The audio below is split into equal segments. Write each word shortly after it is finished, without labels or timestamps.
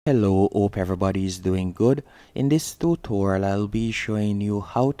Hello, hope everybody is doing good. In this tutorial, I'll be showing you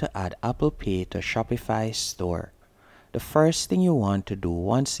how to add Apple Pay to Shopify store. The first thing you want to do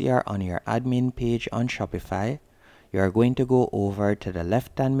once you're on your admin page on Shopify, you're going to go over to the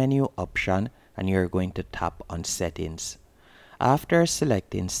left-hand menu option and you're going to tap on Settings. After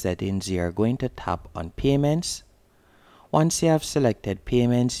selecting Settings, you're going to tap on Payments. Once you have selected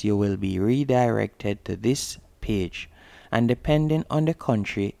Payments, you will be redirected to this page. And depending on the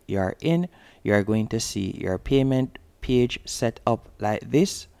country you're in, you're going to see your payment page set up like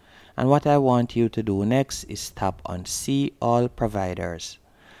this. And what I want you to do next is tap on See All Providers.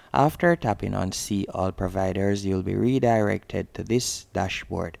 After tapping on See All Providers, you'll be redirected to this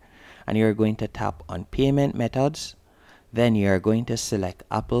dashboard. And you're going to tap on Payment Methods. Then you're going to select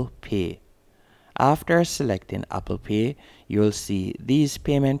Apple Pay. After selecting Apple Pay, you'll see these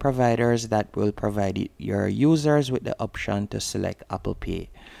payment providers that will provide your users with the option to select Apple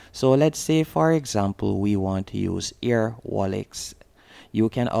Pay. So let's say, for example, we want to use Air Wallets. You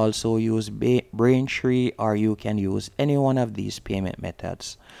can also use Braintree, or you can use any one of these payment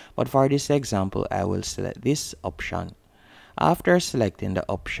methods. But for this example, I will select this option. After selecting the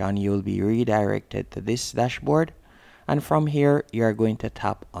option, you'll be redirected to this dashboard. And from here, you're going to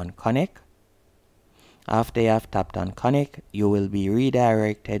tap on Connect. After you have tapped on Connect, you will be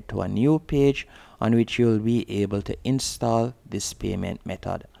redirected to a new page on which you will be able to install this payment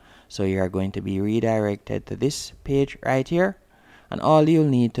method. So you are going to be redirected to this page right here, and all you'll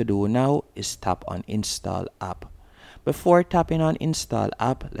need to do now is tap on Install App. Before tapping on Install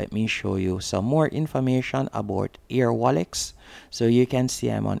App, let me show you some more information about Air Wallets. So you can see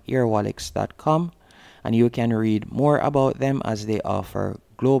I'm on airwallets.com, and you can read more about them as they offer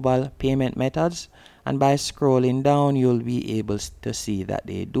global payment methods. And by scrolling down, you'll be able to see that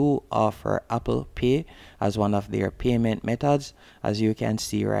they do offer Apple Pay as one of their payment methods. As you can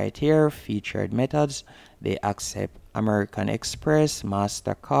see right here, featured methods. They accept American Express,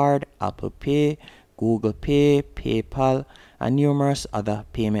 MasterCard, Apple Pay, Google Pay, PayPal, and numerous other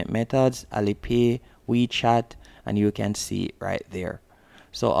payment methods, Alipay, WeChat, and you can see right there.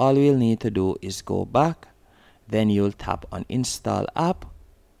 So all we'll need to do is go back. Then you'll tap on Install App.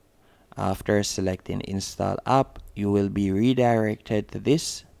 After selecting Install App, you will be redirected to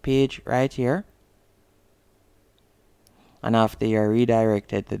this page right here. And after you're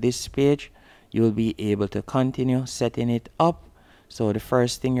redirected to this page, you'll be able to continue setting it up. So the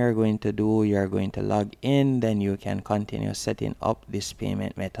first thing you're going to do, you're going to log in, then you can continue setting up this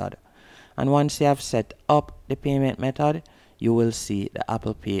payment method. And once you have set up the payment method, you will see the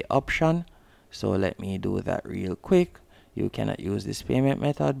Apple Pay option. So let me do that real quick. You cannot use this payment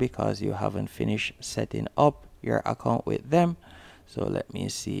method because you haven't finished setting up your account with them. So let me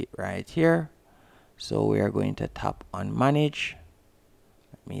see right here. So we are going to tap on Manage.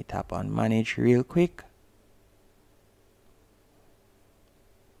 Let me tap on Manage real quick.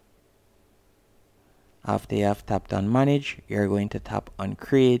 After you have tapped on Manage, you're going to tap on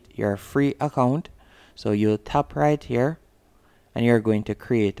Create your free account. So you'll tap right here and you're going to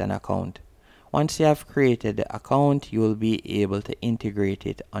create an account. Once you have created the account, you will be able to integrate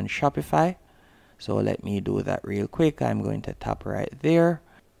it on Shopify. So let me do that real quick. I'm going to tap right there.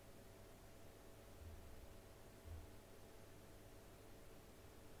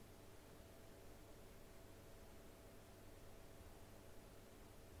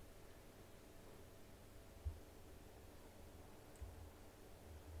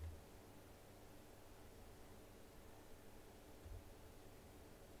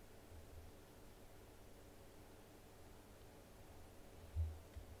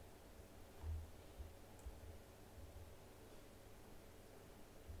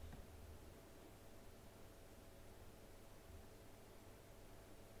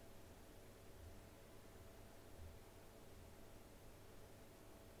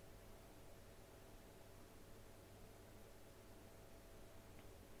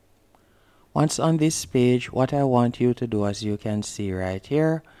 Once on this page, what I want you to do, as you can see right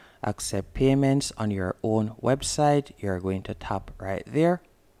here, accept payments on your own website. You're going to tap right there.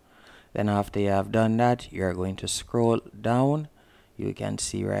 Then after you have done that, you're going to scroll down. You can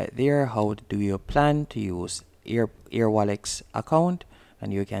see right there, how do you plan to use Air Wallets account.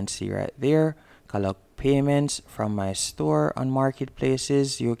 And you can see right there, collect payments from my store on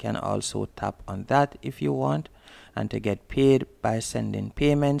marketplaces. You can also tap on that if you want. And to get paid by sending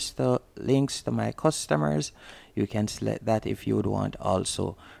payments to links to my customers, you can select that if you would want.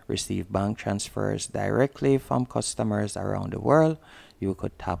 Also receive bank transfers directly from customers around the world, you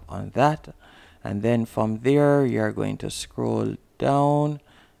could tap on that. And then from there, you're going to scroll down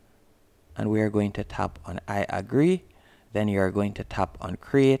and we are going to tap on I agree. Then you're going to tap on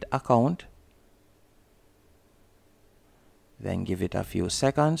create account. Then give it a few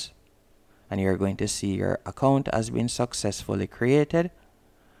seconds and you're going to see your account has been successfully created.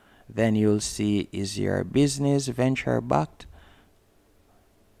 Then you'll see, is your business venture backed?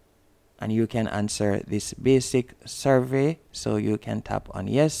 And you can answer this basic survey. So you can tap on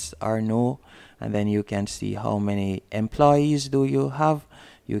yes or no, and then you can see how many employees do you have.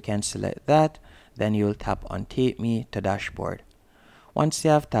 You can select that. Then you'll tap on take me to dashboard. Once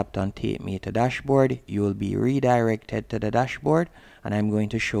you have tapped on take me to dashboard, you will be redirected to the dashboard, and I'm going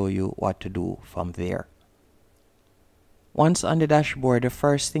to show you what to do from there. Once on the dashboard, the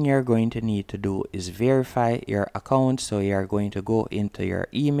first thing you're going to need to do is verify your account. So you're going to go into your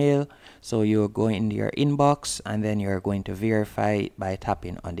email. So you'll go into your inbox and then you're going to verify it by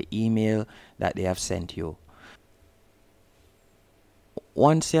tapping on the email that they have sent you.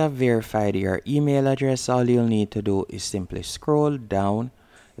 Once you have verified your email address, all you'll need to do is simply scroll down.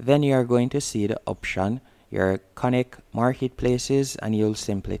 Then you're going to see the option, your Connect Marketplaces, and you'll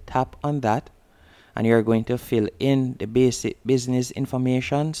simply tap on that. And you're going to fill in the basic business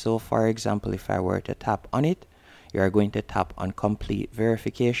information. So for example, if I were to tap on it, you're going to tap on complete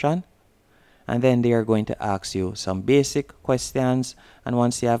verification. And then they are going to ask you some basic questions. And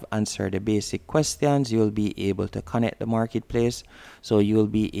once you have answered the basic questions, you'll be able to connect the marketplace. So you'll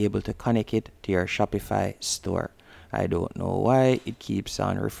be able to connect it to your Shopify store. I don't know why it keeps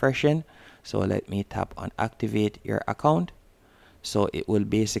on refreshing. So let me tap on activate your account. So it will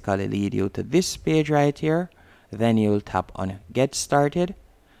basically lead you to this page right here. Then you'll tap on get started,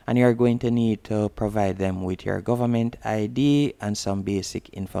 and you're going to need to provide them with your government ID and some basic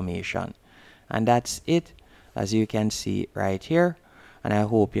information. And that's it, as you can see right here. And I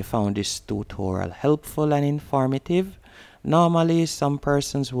hope you found this tutorial helpful and informative. Normally some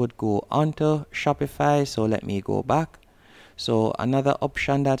persons would go onto Shopify, so let me go back. So another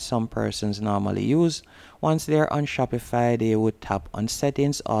option that some persons normally use, once they're on Shopify, they would tap on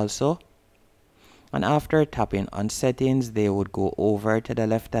settings also. And after tapping on settings, they would go over to the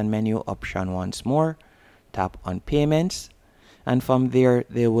left hand menu option once more, tap on payments. And from there,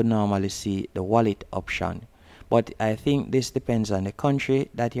 they would normally see the wallet option. But I think this depends on the country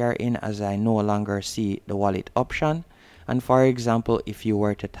that you're in, as I no longer see the wallet option. And for example, if you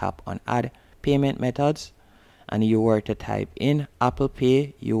were to tap on add payment methods, and you were to type in Apple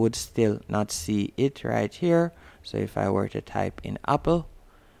Pay, you would still not see it right here. So if I were to type in Apple,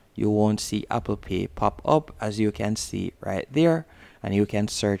 you won't see Apple Pay pop up, as you can see right there. And you can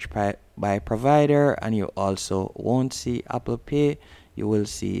search by provider, and you also won't see Apple Pay. You will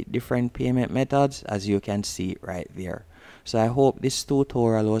see different payment methods, as you can see right there. So I hope this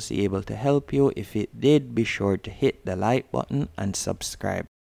tutorial was able to help you. If it did, be sure to hit the like button and subscribe.